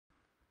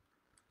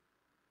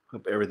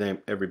Hope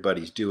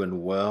everybody's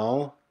doing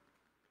well.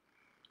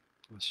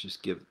 Let's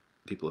just give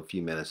people a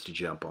few minutes to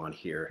jump on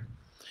here.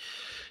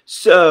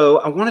 So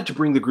I wanted to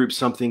bring the group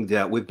something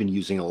that we've been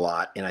using a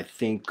lot, and I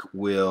think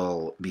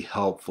will be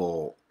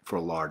helpful for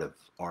a lot of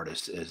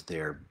artists as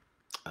they're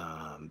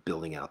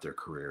building out their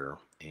career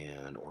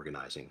and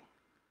organizing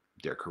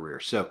their career.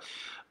 So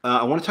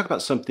I want to talk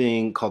about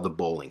something called the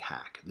bowling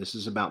hack. This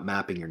is about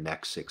mapping your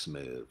next 6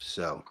 moves.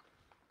 So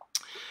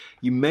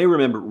you may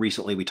remember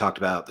recently we talked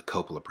about the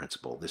Coppola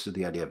principle. This is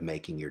the idea of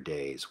making your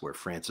days, where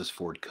Francis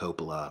Ford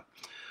Coppola,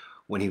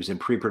 when he was in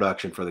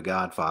pre-production for The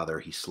Godfather,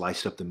 he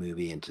sliced up the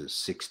movie into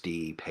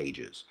 60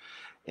 pages.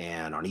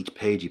 And on each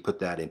page, he put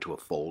that into a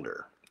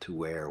folder to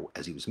where,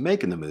 as he was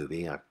making the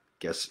movie, I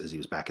guess as he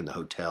was back in the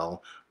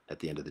hotel at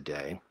the end of the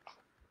day,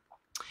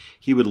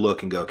 he would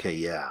look and go, okay,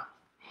 yeah,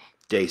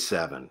 day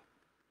 7,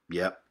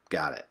 yep,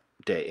 got it.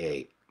 Day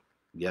 8,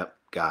 yep,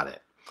 got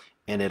it.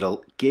 And it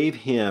gave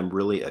him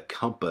really a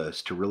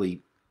compass to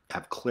really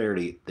have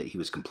clarity that he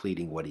was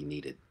completing what he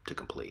needed to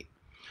complete.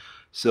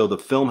 So the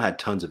film had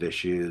tons of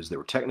issues. There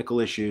were technical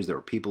issues, there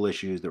were people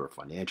issues, there were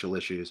financial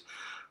issues.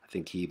 I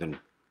think he even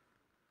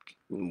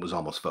was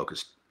almost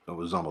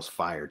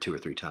fired 2 or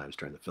 3 times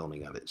during the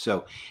filming of it.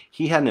 So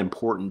he had an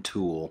important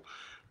tool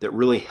that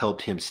really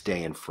helped him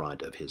stay in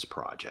front of his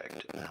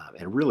project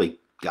and really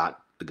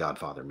got The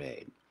Godfather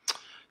made.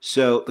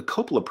 So the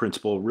Coppola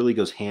principle really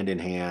goes hand in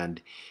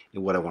hand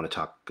in what I want to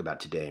talk about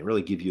today and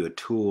really give you a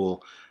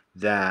tool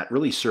that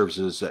really serves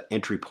as an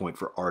entry point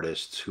for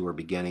artists who are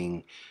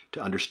beginning to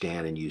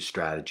understand and use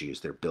strategy as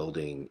they're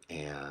building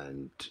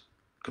and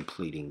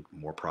completing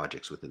more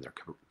projects within their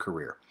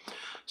career.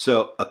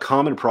 So a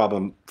common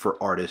problem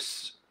for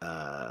artists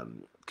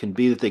can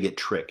be that they get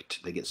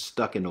tricked. They get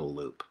stuck in a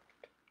loop.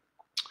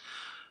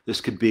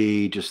 This could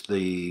be just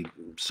the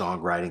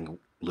songwriting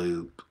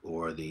loop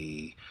or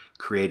the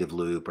creative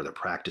loop or the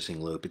practicing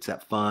loop. It's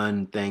that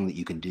fun thing that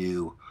you can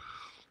do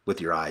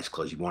with your eyes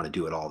closed. You want to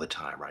do it all the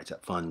time, right? It's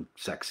that fun,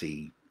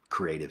 sexy,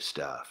 creative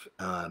stuff.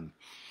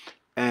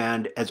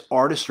 And as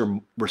artists are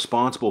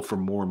responsible for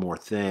more and more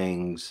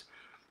things,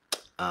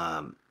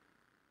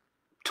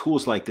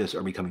 tools like this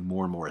are becoming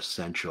more and more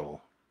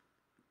essential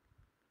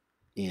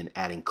in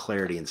adding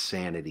clarity and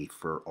sanity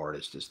for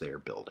artists as they are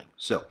building.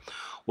 So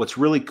what's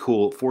really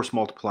cool, force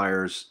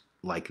multipliers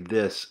like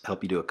this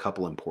help you do a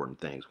couple important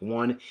things.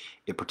 One,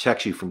 it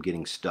protects you from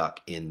getting stuck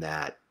in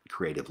that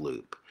creative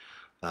loop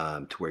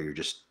to where you're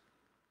just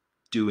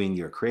doing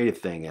your creative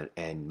thing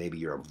and maybe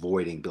you're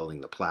avoiding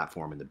building the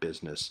platform and the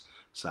business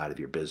side of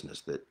your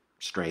business that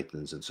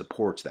strengthens and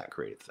supports that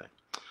creative thing.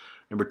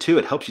 Number two,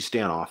 it helps you stay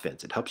on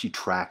offense. It helps you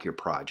track your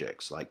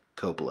projects like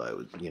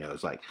Coppola.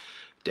 It's like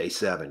day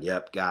 7,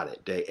 yep, got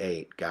it. Day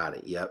 8, got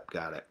it. Yep,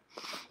 got it.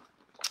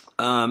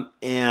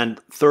 And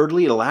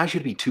thirdly, it allows you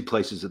to be 2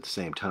 places at the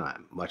same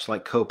time, much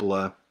like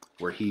Coppola,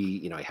 where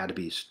he had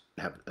to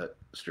have a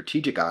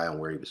strategic eye on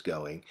where he was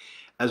going,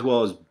 as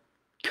well as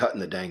cutting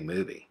the dang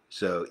movie.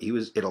 So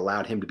it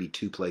allowed him to be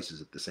 2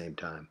 places at the same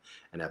time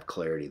and have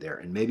clarity there.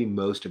 And maybe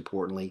most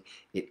importantly,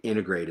 it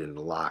integrated and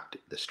locked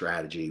the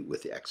strategy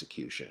with the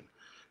execution.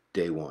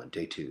 Day 1,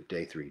 day 2,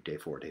 day 3, day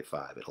 4, day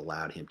 5. It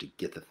allowed him to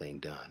get the thing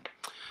done.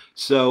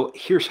 So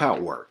here's how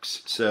it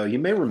works. So you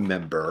may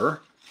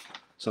remember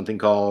something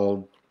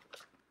called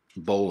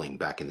bowling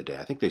back in the day.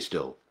 I think they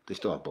still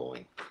have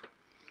bowling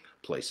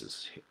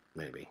places,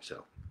 maybe.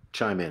 So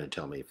chime in and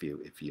tell me if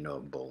you know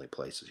of bowling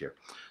places here.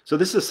 So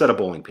this is a set of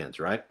bowling pins,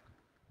 right?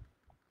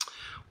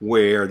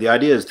 Where the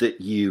idea is that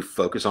you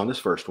focus on this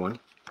first one,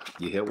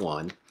 you hit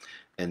 1,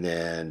 and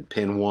then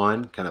pin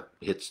 1 kind of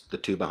hits the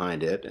 2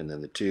 behind it, and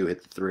then the 2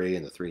 hit the 3,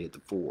 and the 3 hit the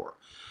 4.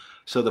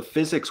 So the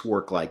physics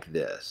work like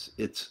this.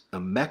 It's a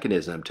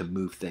mechanism to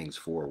move things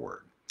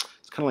forward.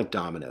 It's kind of like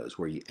dominoes,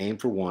 where you aim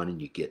for 1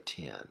 and you get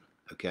 10,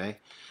 okay?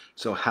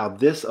 So how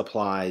this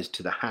applies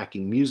to the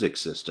hacking music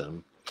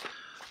system,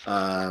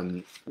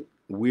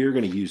 we're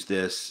going to use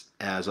this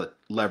as a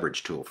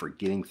leverage tool for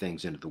getting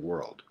things into the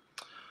world.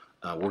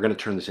 We're going to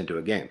turn this into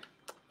a game.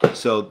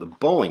 So the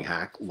bowling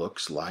hack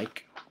looks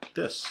like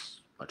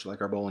this, much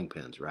like our bowling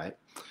pins, right?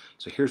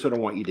 So here's what I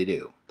want you to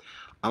do.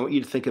 I want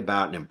you to think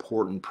about an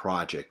important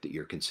project that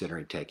you're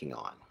considering taking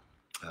on.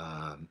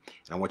 And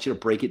I want you to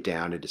break it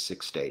down into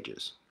 6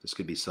 stages. This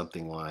could be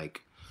something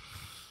like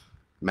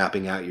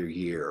mapping out your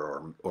year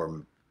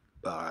or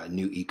a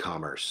new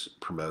e-commerce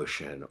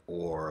promotion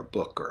or a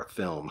book or a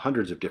film,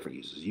 hundreds of different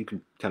uses. You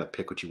can kind of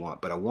pick what you want,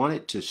 but I want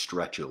it to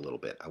stretch you a little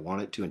bit. I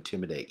want it to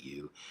intimidate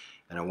you,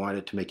 and I want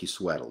it to make you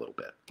sweat a little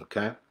bit,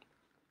 okay?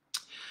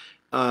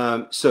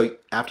 So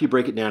after you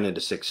break it down into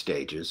 6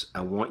 stages,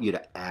 I want you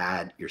to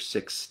add your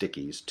 6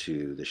 stickies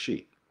to the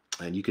sheet.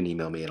 And you can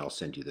email me and I'll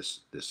send you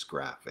this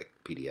graphic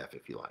PDF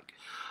if you like.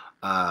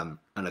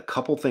 And a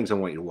couple things I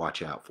want you to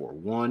watch out for.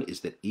 One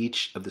is that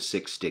each of the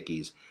 6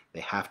 stickies,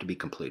 they have to be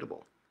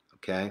completable,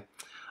 okay?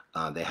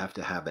 They have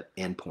to have an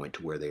endpoint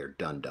to where they are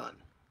done,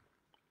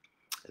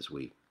 as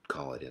we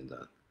call it in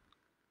the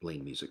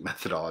lean music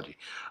methodology.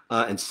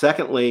 And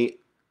secondly,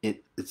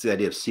 it's the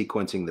idea of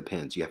sequencing the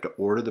pins. You have to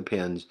order the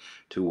pins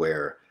to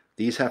where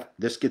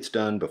this gets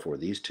done before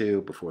these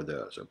two, before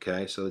those,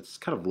 okay? So it's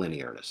kind of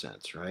linear in a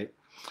sense, right?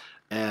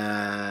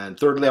 And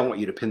thirdly, I want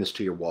you to pin this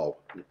to your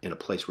wall in a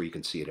place where you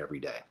can see it every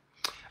day.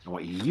 I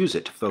want you to use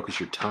it to focus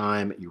your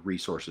time, your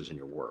resources, and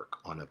your work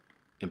on an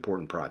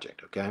important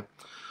project, okay?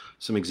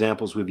 Some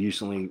examples we've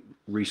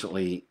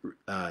recently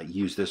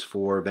used this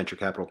for: venture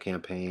capital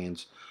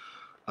campaigns,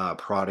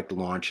 product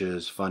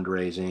launches,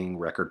 fundraising,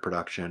 record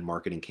production,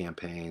 marketing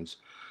campaigns,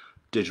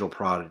 digital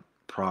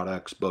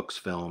products, books,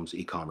 films,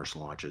 e-commerce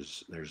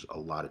launches. There's a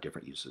lot of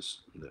different uses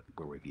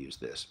where we've used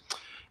this.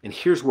 And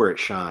here's where it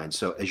shines.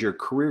 So as your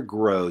career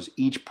grows,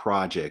 each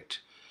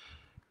project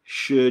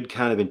should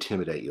kind of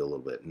intimidate you a little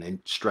bit and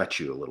then stretch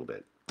you a little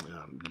bit.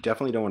 You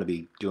definitely don't want to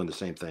be doing the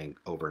same thing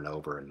over and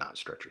over and not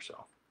stretch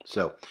yourself.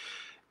 So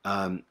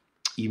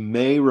you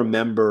may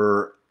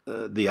remember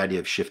the idea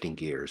of shifting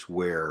gears,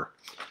 where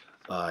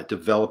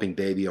developing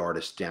baby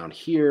artists down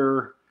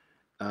here,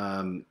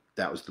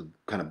 that was the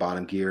kind of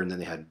bottom gear, and then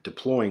they had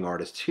deploying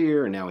artists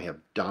here, and now we have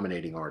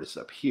dominating artists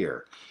up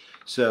here.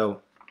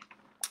 So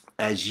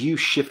as you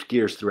shift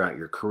gears throughout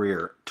your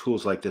career,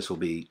 tools like this will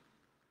be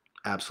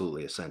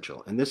absolutely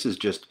essential. And this is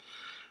just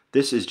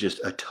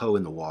a toe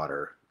in the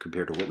water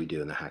compared to what we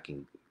do in the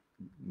hacking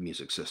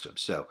music system.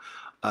 So,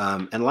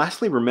 and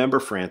lastly, remember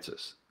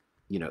Francis.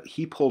 You know,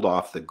 he pulled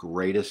off the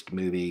greatest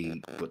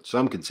movie, what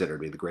some consider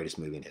to be the greatest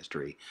movie in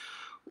history,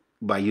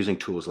 by using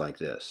tools like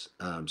this.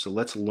 So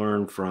let's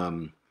learn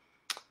from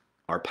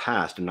our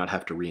past and not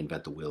have to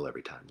reinvent the wheel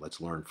every time.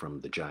 Let's learn from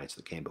the giants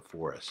that came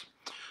before us.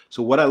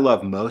 So what I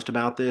love most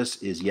about this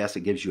is, yes,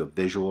 it gives you a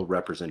visual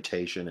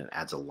representation and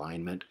adds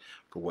alignment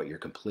for what you're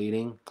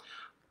completing.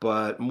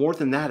 But more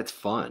than that, it's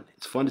fun.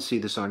 It's fun to see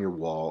this on your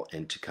wall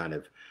and to kind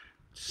of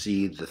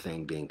see the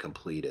thing being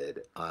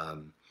completed.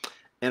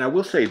 And I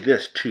will say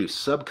this too,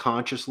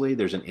 subconsciously,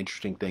 there's an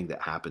interesting thing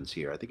that happens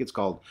here. I think it's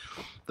called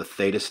the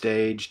theta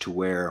stage, to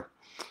where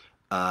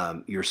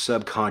your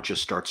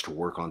subconscious starts to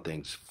work on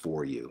things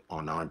for you,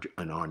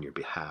 on your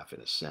behalf, in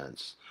a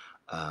sense.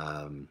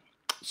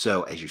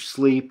 So as you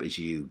sleep, as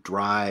you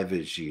drive,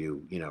 as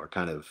you are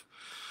kind of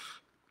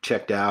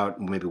checked out,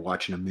 maybe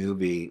watching a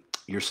movie,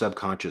 your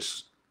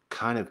subconscious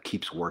kind of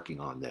keeps working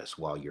on this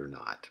while you're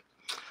not.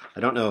 I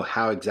don't know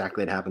how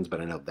exactly it happens, but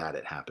I know that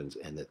it happens,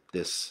 and that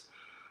this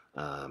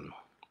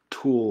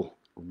tool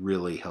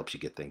really helps you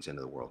get things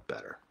into the world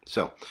better.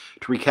 So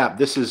to recap,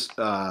 this is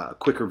a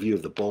quick review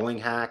of the bowling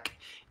hack.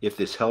 If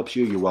this helps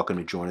you, you're welcome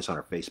to join us on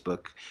our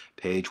Facebook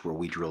page, where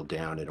we drill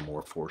down into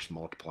more force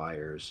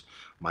multipliers,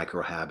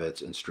 micro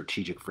habits, and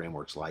strategic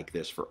frameworks like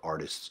this for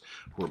artists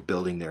who are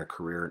building their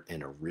career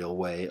in a real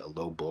way, a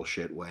low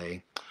bullshit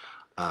way.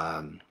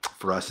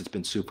 For us, it's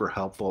been super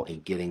helpful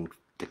in getting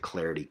to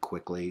clarity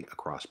quickly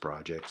across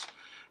projects.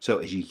 So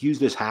as you use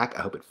this hack,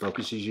 I hope it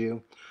focuses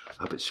you,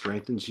 I hope it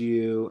strengthens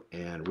you,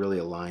 and really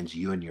aligns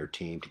you and your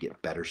team to get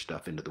better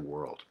stuff into the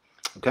world.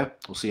 Okay,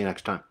 we'll see you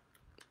next time.